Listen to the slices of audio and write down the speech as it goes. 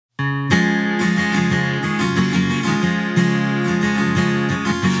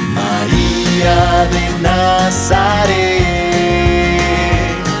Nazaret.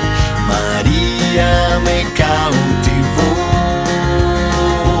 María me cautivó,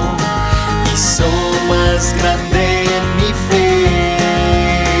 hizo más grande mi fe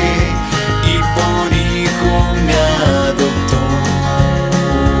y por hijo me adoptó.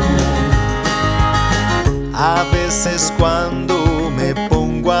 A veces cuando me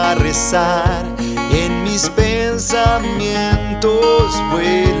pongo a rezar, en mis pensamientos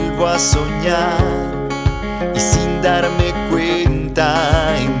vuelvo a soñar y sin darme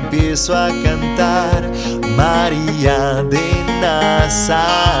cuenta empiezo a cantar María de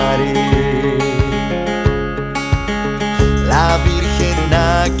Nazaret. La Virgen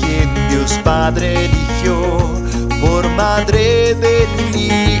a quien Dios Padre eligió por madre del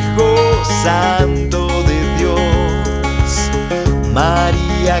Hijo Santo de Dios.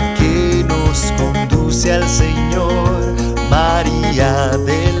 María que nos conduce al Señor, María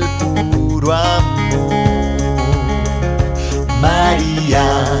del puro amor, María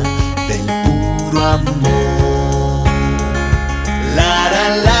del puro amor. La la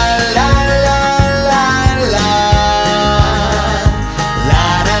la la la la la, la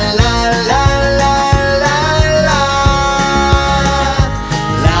la la la la la,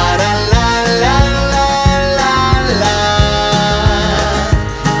 la la la la la la,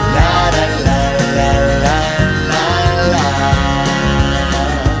 la la la la la la.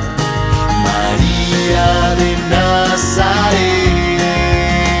 María de Nazaret,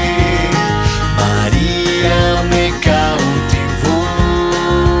 María me cautivó,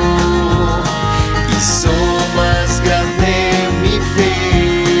 hizo más grande mi fe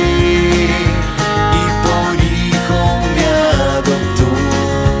y por hijo me adoptó.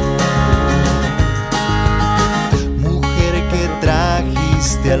 Mujer que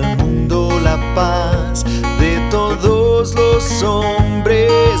trajiste al mundo la paz de todos los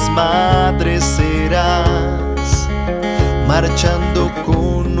hombres, madre serás. Marchando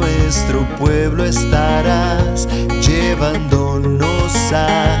con nuestro pueblo estarás, llevándonos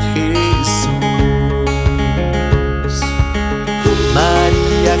a Jesús.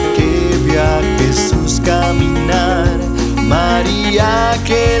 María que vio a Jesús caminar, María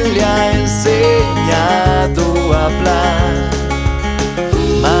que le ha enseñado a hablar,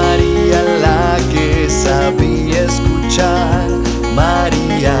 María la que sabía escuchar,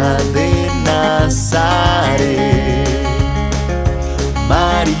 María de Nazaret,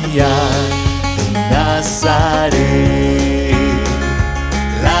 María de Nazaret.